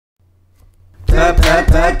And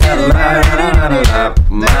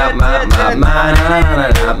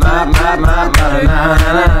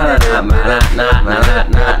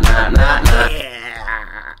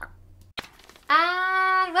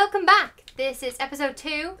welcome back. This is episode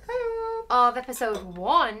 2 of episode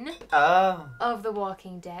 1 of The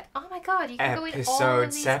Walking Dead. Oh my god, you can go in all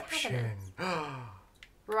of these cabinets.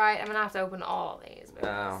 Right, I'm gonna have to open all of these.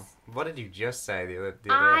 Oh, what did you just say the other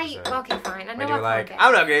episode? Okay, fine. I know when you were I like, can't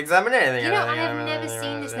I'm not gonna examine anything. You know, I have never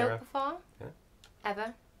seen this note before. Yeah.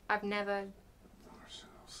 Ever. I've never.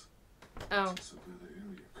 Oh.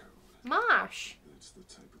 Marsh.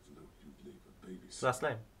 Last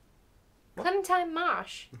name. What? Clementine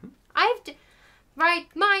Marsh. Right,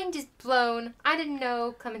 mind is blown. I didn't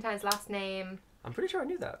know Clementine's last name. I'm pretty sure I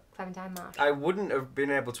knew that. Clementine Marsh. I wouldn't have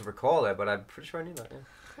been able to recall it, but I'm pretty sure I knew that,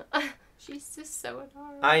 yeah. She's just so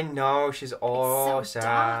adorable. I know, she's awesome. It's so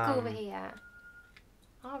dark over here.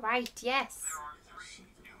 Alright, yes.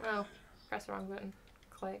 Oh, press the wrong button.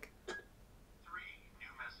 Click. 3 new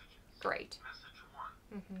messages. Great. Message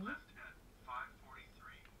 1, left at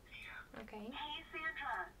 5:43 p.m. Okay. Hey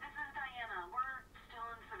Sandra, this is Diana. We're still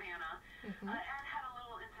in Savannah. Ed had a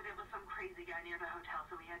little incident with some crazy guy near the hotel,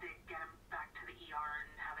 so we had to get him back to the ER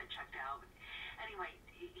and have it checked out. Anyway,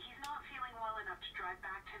 he's not feeling well enough to drive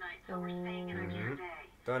back tonight, so we're staying an extra day.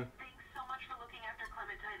 Done. Thanks so much for looking after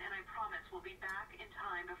Clementine, and I promise we'll be back in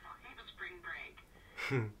time before the spring break.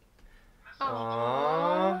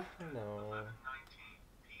 Aww. No. 11:19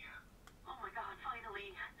 p.m. Oh my god, finally.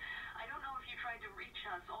 I don't know if you tried to reach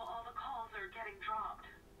us. All the calls are getting dropped.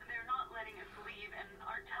 They're not letting us leave and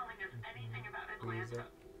aren't telling us anything about Atlanta.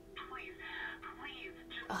 Please,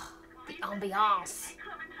 just The ambiance. take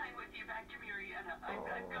Clementine with you back to Marietta. I've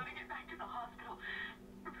got to get back to the hospital.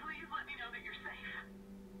 Please let me know that you're safe.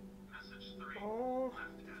 Message 3, Oh.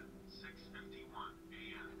 left at 6:51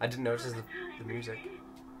 p.m. I didn't notice the music.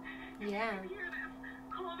 Yeah. If you hear this,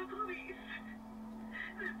 call the police.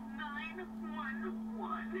 That's 911.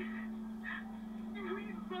 We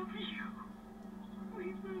love you. We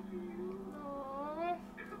love you. Aww.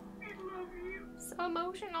 We love you. So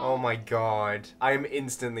emotional. Oh my god. I'm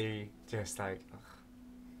instantly just like, ugh.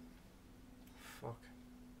 Fuck.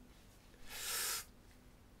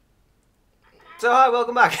 So hi,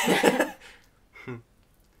 welcome back.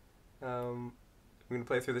 We're gonna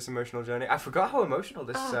play through this emotional journey. I forgot how emotional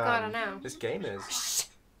this God, I know. this game is.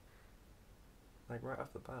 Like right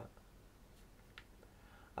off the bat.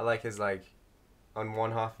 I like his on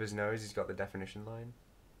one half of his nose he's got the definition line.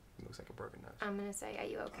 It looks like a broken nose. I'm gonna say, are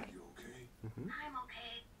you okay? I'm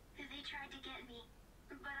okay. They tried to get me,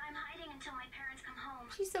 but I'm hiding until my parents come home.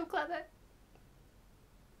 She's so clever.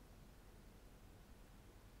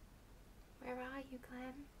 Where are you,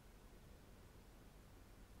 Clem?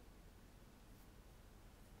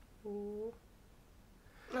 Ooh.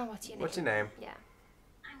 Oh, what's your name? What's your name? Yeah.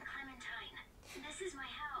 I'm Clementine. This is my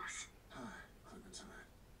house. Hi, Clementine.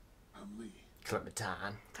 I'm Lee.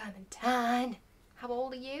 Clementine. Clementine. How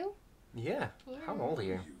old are you? Yeah. Yeah. How old are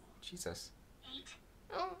you? Jesus. 8.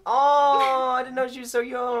 Oh. Oh, I didn't know she was so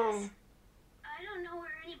young. I don't know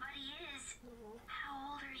where anybody is.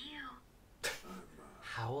 How old are you?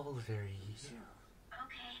 How old are you?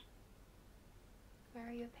 Okay. Where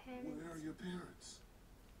are your parents? Where are your parents?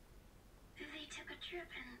 They took a trip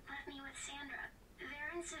and left me with Sandra.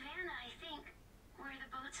 They're in Savannah, I think. Where the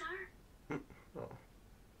boats are? Oh.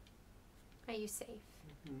 Are you safe?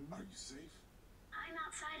 Are you safe? I'm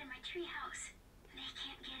outside in my treehouse. They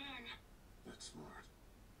can't get in. That's smart.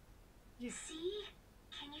 See?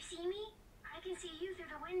 Can you see me? I can see you through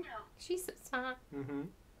the window. She's so smart. Mm-hmm.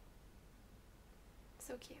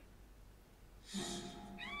 So cute.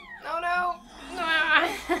 Oh no!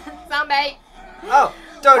 Zombie! Oh,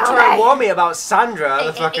 don't try and warn me about Sandra,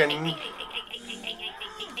 the fucking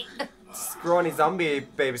scrawny zombie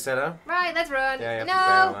babysitter. Right, let's run. Yeah, you have no! to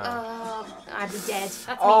bail now. Oh, I'd be dead. That's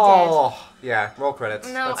me Oh, yeah, roll credits.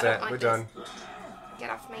 No, That's I don't it. like We're this. done. dead. Get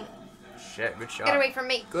off me. Shit, good shot. Get away from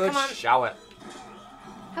me. Good Come on. shout.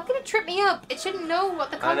 How can it trip me up? It shouldn't know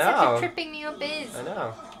what the concept know. of tripping me up is. I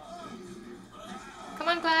know. Come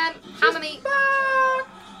on, Clem. Hammer me.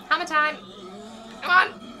 Hammer time. Come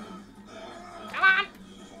on. Come on.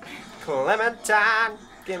 Clementine,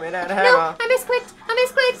 give me that hammer. No, I misclicked. I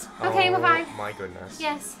misclicked. Okay, we're fine. Oh my goodness.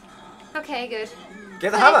 Yes. Okay, good.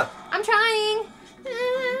 Get the Click. hammer. I'm trying.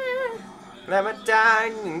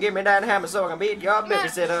 Clementine, give me that hammer so I can beat your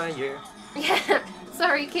babysitter. Yeah. Yeah.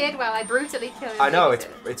 Sorry, kid. While I brutally kill you. I know,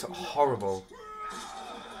 it's horrible.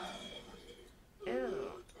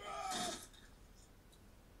 Ew.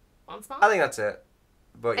 One small? I think that's it.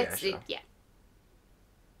 But yeah, It's- sure. yeah.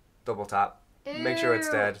 Double tap. Make sure it's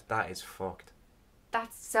Ew. dead. That is fucked.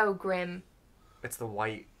 That's so grim. It's the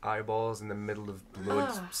white eyeballs in the middle of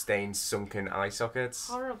blood-stained, sunken eye sockets.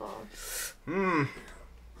 Horrible.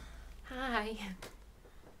 Hi.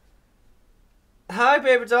 Hi,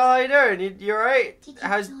 baby doll. How you doing? You alright? Did you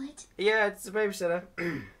do it? Yeah, it's the babysitter.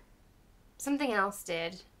 Something else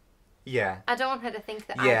did. Yeah. I don't want her to think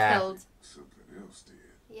that Yeah. I killed. Something else did.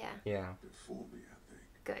 Yeah. Yeah. Before me, I think.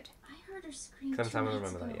 Good. I heard her scream Sometime 2 I nights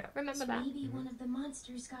remember that, ago. yeah. Remember So that. maybe one of the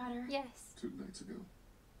monsters got her. Yes. 2 nights ago?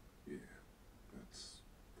 Yeah, that's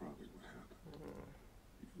probably what happened.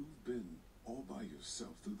 You've been all by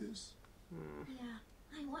yourself through this? Yeah,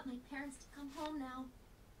 I want my parents to come home now.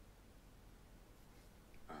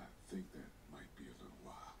 I think that might be a little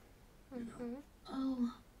while. You know?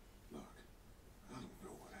 Oh, Look, I don't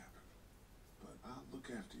know what happened, but I'll look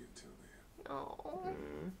after you until then. Oh.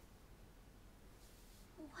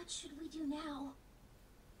 what should we do now?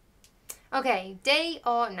 Okay, day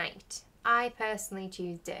or night? I personally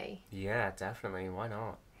choose day. Yeah, definitely. Why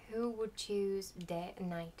not? Who would choose day and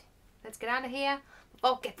night? Let's get out of here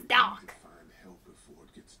before it gets We need dark. to find help before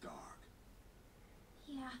it gets dark.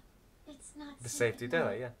 Yeah, it's not The safe safety at night.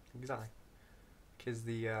 daylight, yeah, exactly. Because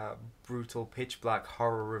the brutal pitch black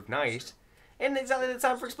horror of night isn't exactly the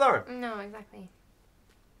time for exploring. No, exactly.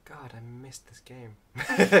 God, I missed this game.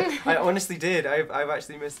 I honestly did. I've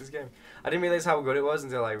actually missed this game. I didn't realize how good it was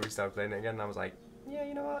until I restarted playing it again, and I was like, yeah,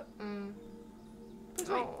 you know what?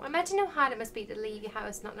 Oh, imagine how hard it must be to leave your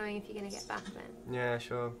house not knowing if you're going to get back then. Yeah,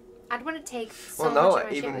 sure. I'd want to take so Well, much no, of my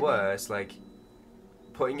shit even with me. worse, like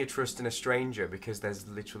putting your trust in a stranger because there's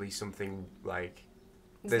literally something like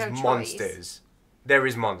there's no choice. monsters. There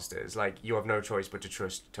is monsters. Like you have no choice but to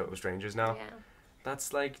trust total strangers now. Yeah.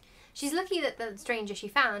 That's like. She's lucky that the stranger she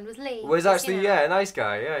found was Lee. Was actually a nice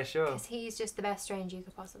guy. Yeah, sure. Because he's just the best stranger you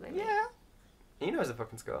could possibly meet. Yeah. He knows the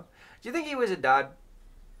fucking score. Do you think he was a dad?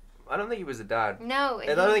 I don't think he was a dad. No.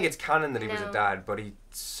 I don't think it's canon that he was No. a dad, but he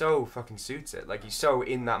so fucking suits it. Like he's so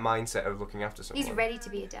in that mindset of looking after someone. He's ready to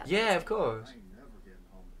be a dad. Yeah, of course. I ain't never getting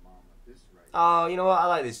home to mom at this rate. Oh, you know what? I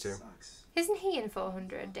like these two. Sucks. Isn't he in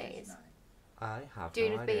 400 days? I have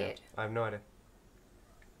Dude no with idea. beard. I have no idea.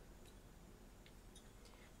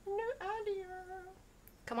 No idea.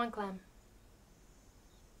 Come on, Clem.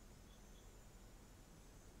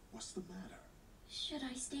 What's the matter? Should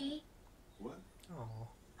I stay? What? Oh.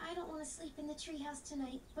 I don't want to sleep in the treehouse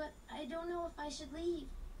tonight, but I don't know if I should leave.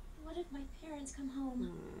 What if my parents come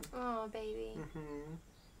home? Oh, baby. Mm-hmm.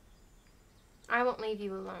 I won't leave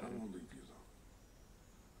you I alone. won't leave you alone.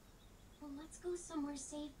 Well, let's go somewhere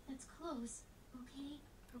safe that's close, okay?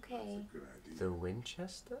 Okay. That's a good idea. The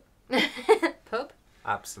Winchester? Pub?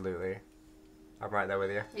 Absolutely. I'm right there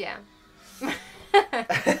with you. Yeah.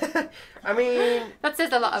 I mean, That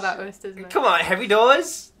says a lot about us, doesn't it? come on, heavy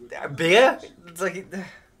doors? Beer? It's like. Thought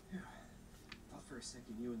for a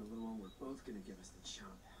second you and the little one were both gonna give us the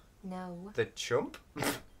chump. No. The chump?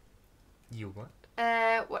 You what?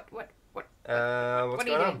 What? What's What are you going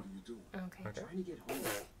doing? on? What are you doing? Okay. Okay. Trying to get home.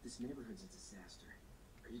 This neighborhood's a disaster.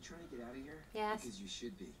 Are you trying to get out of here? Yes. Because you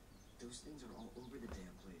should be. Those things are all over the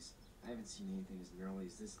damn place. I haven't seen anything as gnarly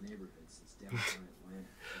as this neighborhood since downtown Atlanta.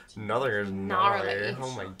 15 Nothing is Gnarly. gnarly.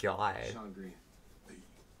 Oh my god. Sean Green. Hey,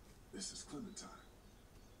 this is Clementine.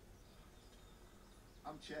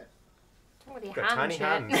 I'm Chet. Oh, with your Got tiny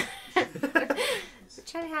hand, hands. Chet.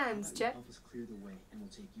 Tiny hands, How about you Chet. help us clear the way, and we'll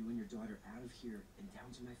take you and your daughter out of here and down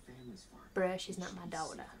to my family's farm. Bruh, she's not It my should be daughter.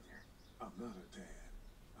 safer there. I'm not a dad.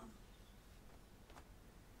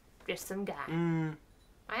 Just some guy. Mm.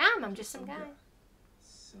 I am. I'm just some guy.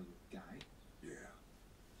 Some guy? Yeah.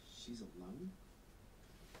 She's alone?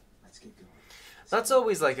 Let's get going. That's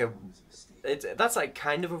always like a. Mom was a mistake. That's like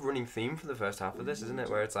kind of a running theme for the first half of this, isn't it?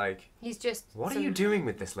 Where it's like, He's just. what are some- you doing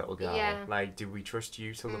with this little girl? Yeah. Like, did we trust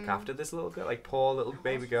you to look after this little girl? Like, poor little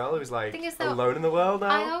baby girl who's like Thing is, though, alone in the world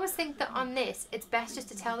I now? always think that on this, it's best just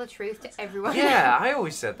to tell the truth to everyone. Yeah, I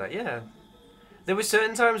always said that, yeah. There were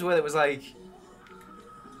certain times where it was like,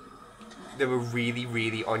 they were really,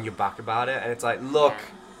 really on your back about it, and it's like, look,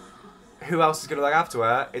 who else is going to look after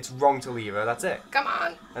her? It's wrong to leave her, that's it. Come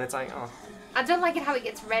on. And it's like, oh. I don't like it how it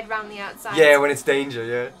gets red round the outside. Yeah, when it's danger,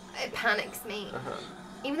 yeah. It panics me. Uh-huh.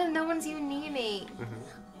 Even though no one's even near me. Mhm.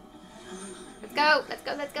 Let's go. Let's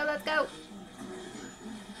go. Let's go. Let's go.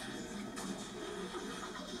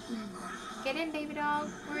 Get in, baby doll.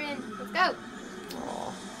 We're in. Let's go.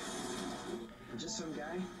 Aw. For just some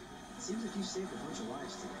guy, it seems like you saved a bunch of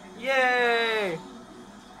lives today. Yay!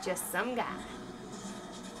 Just some guy.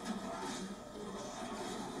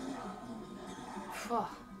 Phew.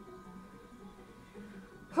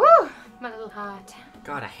 Whew, my little heart.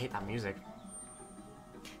 God, I hate that music.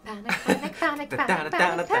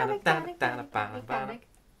 Panic.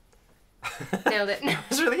 Nailed it. That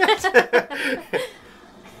was really good.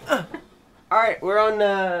 Alright, we're on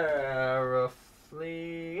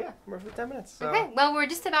roughly 10 minutes. So. Okay, well, we're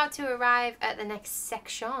just about to arrive at the next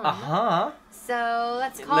section. So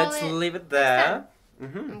let's leave it there.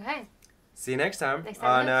 Okay. See you next time,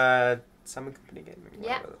 on Salmon Company Gaming.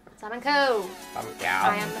 Yeah, Salmon Co.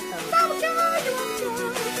 I am the co.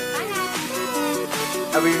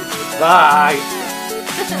 Bye.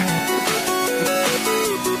 Bye.